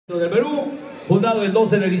del Perú, fundado el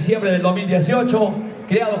 12 de diciembre del 2018,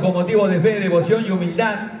 creado con motivo de fe, devoción y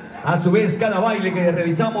humildad. A su vez, cada baile que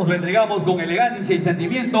realizamos lo entregamos con elegancia y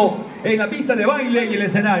sentimiento en la pista de baile y el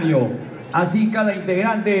escenario. Así cada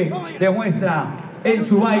integrante demuestra en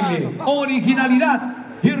su baile originalidad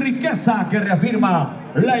y riqueza que reafirma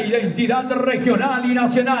la identidad regional y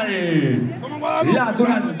nacional. La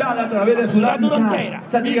tunantera a través de su danza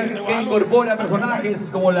satírica que incorpora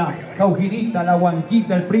personajes como la caujinita, la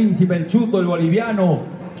huanquita, el príncipe, el chuto, el boliviano,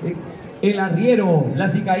 el arriero, la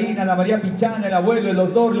cicaína, la María Pichana, el abuelo, el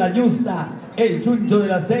doctor, la yusta, el chuncho de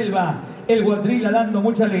la selva, el guatrila dando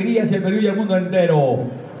mucha alegría hacia el Perú y el mundo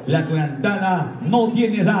entero. La tunantera no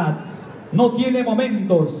tiene edad, no tiene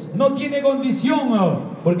momentos, no tiene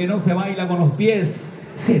condición, porque no se baila con los pies,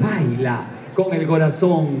 se baila con el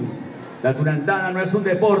corazón. La tunantera no es un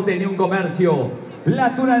deporte ni un comercio.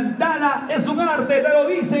 La tunantera es un arte, te lo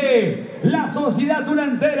dice la Sociedad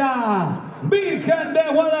Tunantera Virgen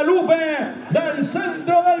de Guadalupe del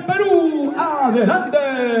centro del Perú.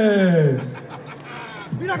 ¡Adelante!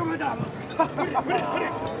 Mira cómo estamos.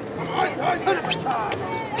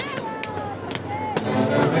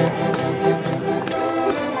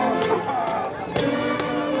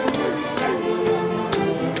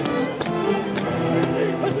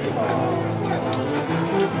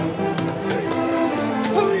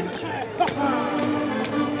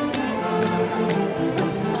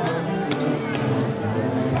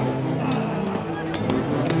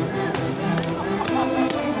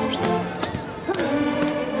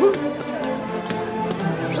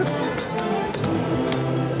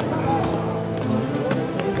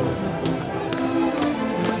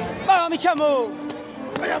 ¡Vamos, mi chamo!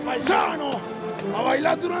 ¡Vaya paisano! ¡A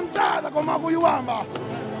bailar tunantera con más cuyubamba!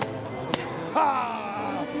 ¡Ja!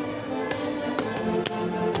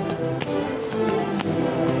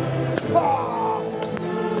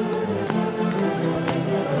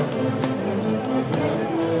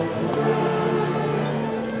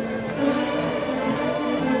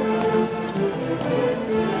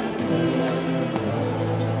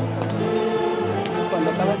 Cuando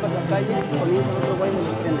acaba el pasacalle, comienza otro baile y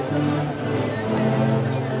lo prendes.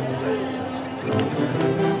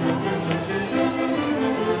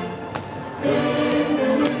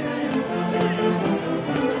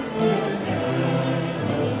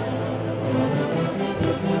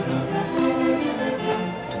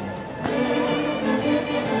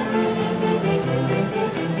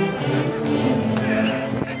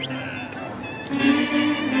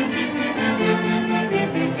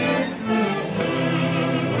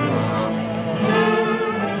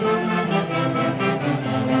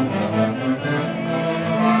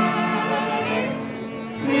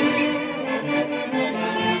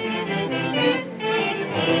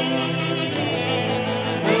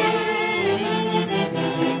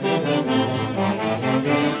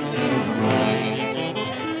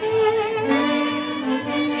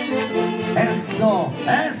 ¡Eso!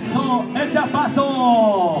 ¡Echa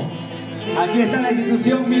paso! Aquí está la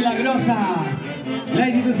institución milagrosa, la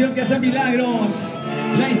institución que hace milagros,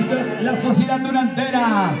 la Sociedad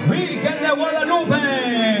Tunantera Virgen de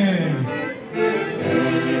Guadalupe.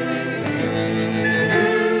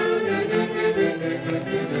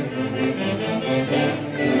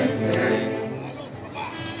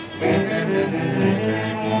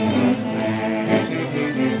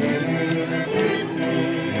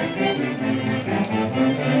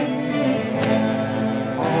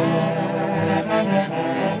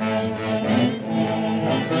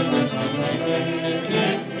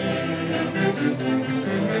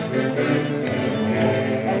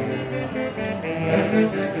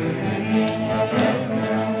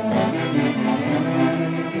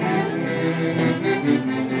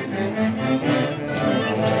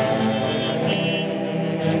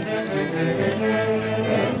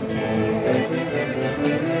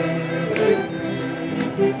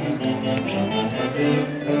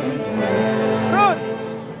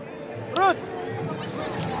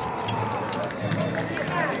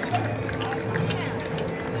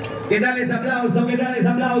 ¿Qué tales aplausos? ¿Qué tales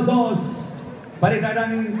aplausos para esta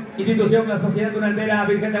gran institución, la Sociedad Tunantera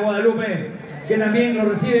Virgen de Guadalupe, que también lo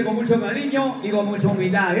recibe con mucho cariño y con mucha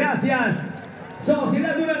humildad? Gracias,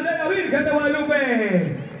 Sociedad Tunantera Virgen de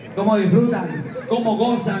Guadalupe. ¿Cómo disfrutan? ¿Cómo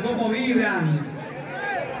gozan? ¿Cómo vibran?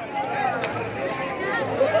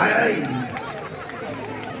 ¡Ay!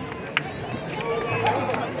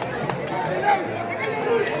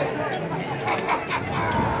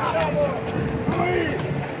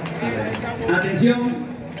 Atención.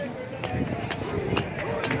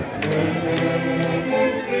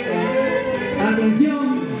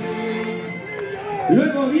 Atención.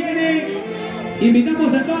 Luego viene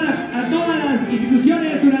Invitamos a todas las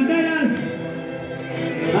instituciones duranteras.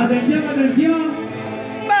 Atención, atención.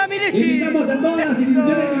 Invitamos a todas las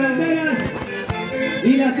instituciones duranteras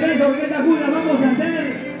y las 3 orquestas juntas. Vamos a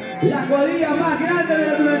hacer la cuadrilla más grande de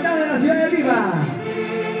la Durantada de la ciudad de Lima.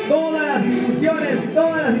 Todas las instituciones,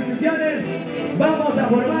 vamos a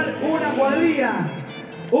formar una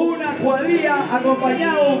cuadrilla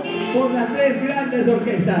acompañado por las 3 grandes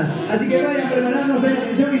orquestas. Así que vayan preparándose,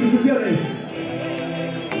 atención, instituciones.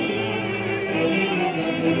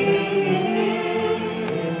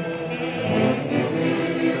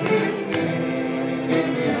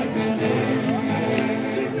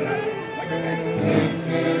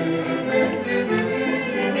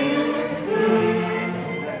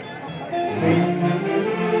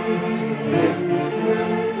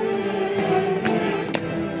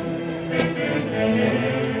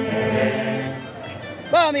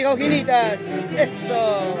 Vamos, mis ojinitas.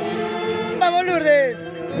 Eso. Vamos, Lourdes.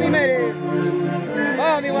 Tú me mereces.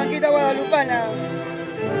 Vamos, mi guanquita guadalupana.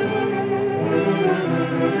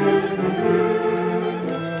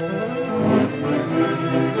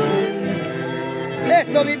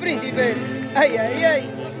 Eso, mi príncipe. Ay, ay, ay.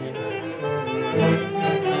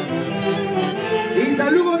 Y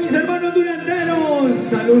saludo a mis hermanos duranteros.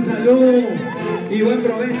 Salud, salud. Y buen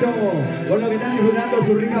provecho con lo que están disfrutando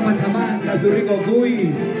su rica pachamanca, su rico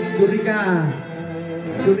cuy, su rica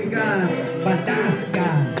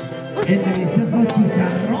patasca, el delicioso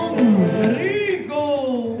chicharrón. ¡Qué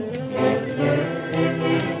rico!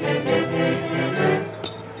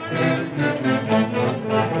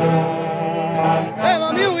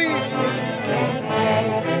 ¡Vamos, Miui!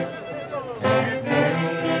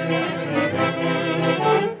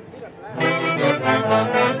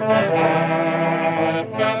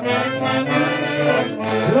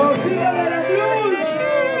 ¡Rosita de la Cruz!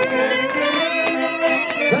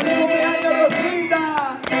 ¡Feliz cumpleaños, Rosita!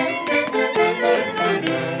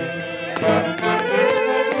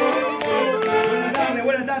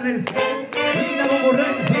 Buenas tardes. Linda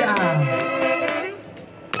concurrencia.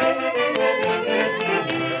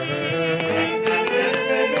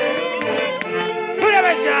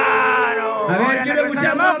 A ver, quiero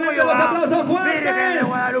escuchar nuevamente los aplausos fuertes. Virgen de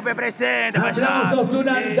Guadalupe presente, Aplausos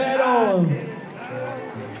tunanteros.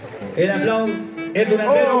 El aplauso, el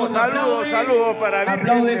tunantero. Saludos para Virgen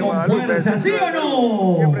aplaude de con Guadalupe. fuerza, ¿sí o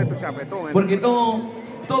no? Siempre tu chapetón. Porque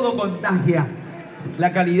todo contagia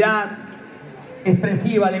la calidad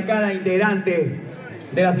expresiva de cada integrante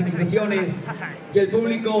de las instituciones, que el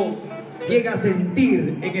público llega a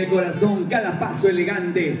sentir en el corazón cada paso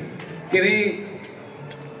elegante que ve,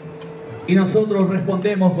 y nosotros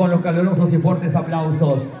respondemos con los calurosos y fuertes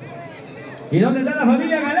aplausos. ¿Y dónde está la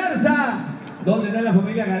familia Galarza? ¿Dónde está la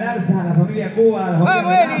familia Galarza? La familia Cuba, la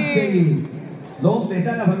familia Velázquez. ¿Dónde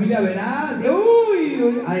está la familia Velázquez?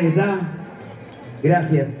 Uy, ahí está.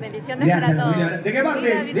 Gracias. Bendiciones Gracias, para familia. todos. ¿De qué parte?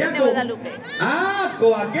 Viva Virgen de Guadalupe. ¡Ah,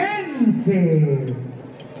 coaquense!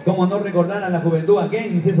 ¿Cómo no recordar a la juventud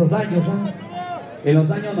aquense esos años? En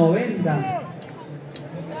los años 90.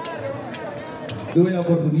 Tuve la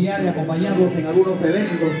oportunidad de acompañarlos en algunos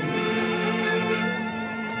eventos.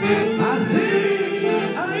 ¡Así!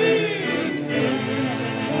 ¡Ahí!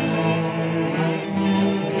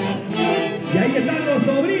 Y ahí están los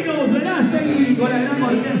sobrinos Velázquez con la gran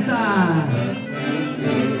orquesta.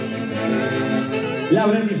 La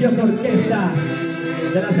prestigiosa orquesta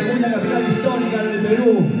de la segunda capital histórica del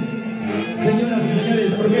Perú. Señoras y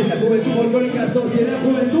señores, Orquesta Juventud Folclórica, Sociedad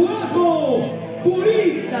Juventud Ajo,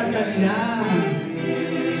 purita calidad.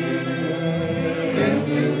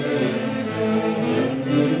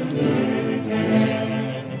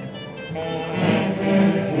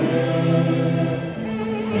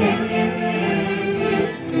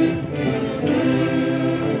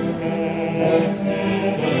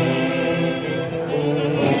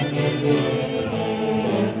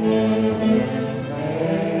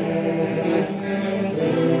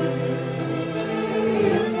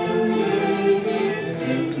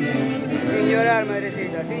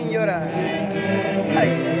 Madrecita, sin llorar. Ay,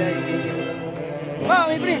 ay, ay. ¡Vamos,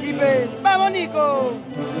 mi príncipe! ¡Vamos, Nico!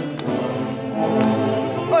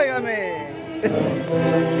 Óigame.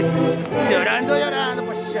 Llorando,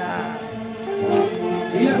 pues ya.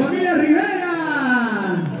 Y la familia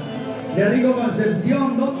Rivera de Rico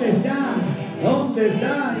Concepción, ¿dónde está? ¿Dónde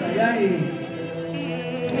está? Ay, ay.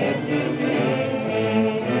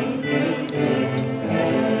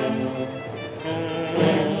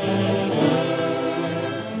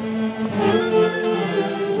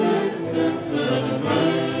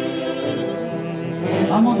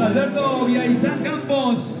 Vamos, Alberto Villaizán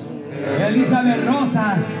Campos, Elizabeth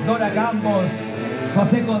Rosas, Dora Campos,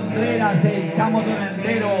 José Contreras, el chamo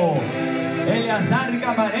tunantero, Eleazar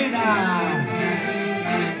Camarena.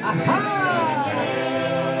 ¡Ajá!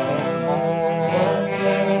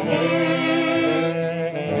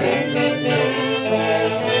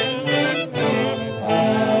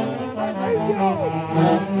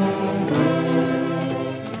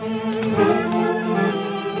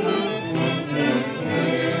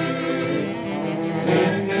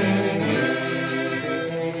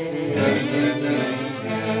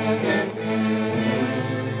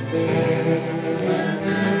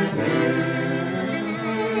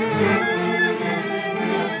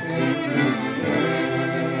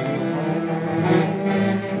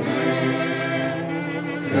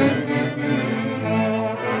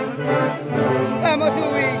 Vamos,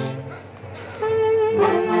 Ubich.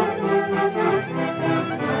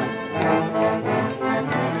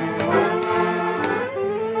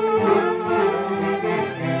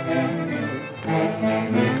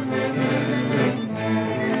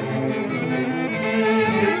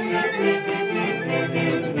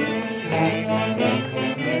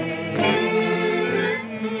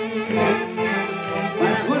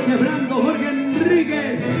 Para Jorge Franco, Jorge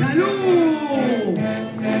Enríquez, ¡salud!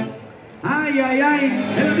 ¡Ay, ay, ay!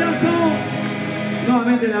 ¡El aplauso!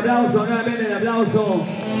 Nuevamente el aplauso, nuevamente el aplauso.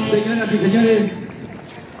 Señoras y señores,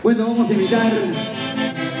 bueno, vamos a invitar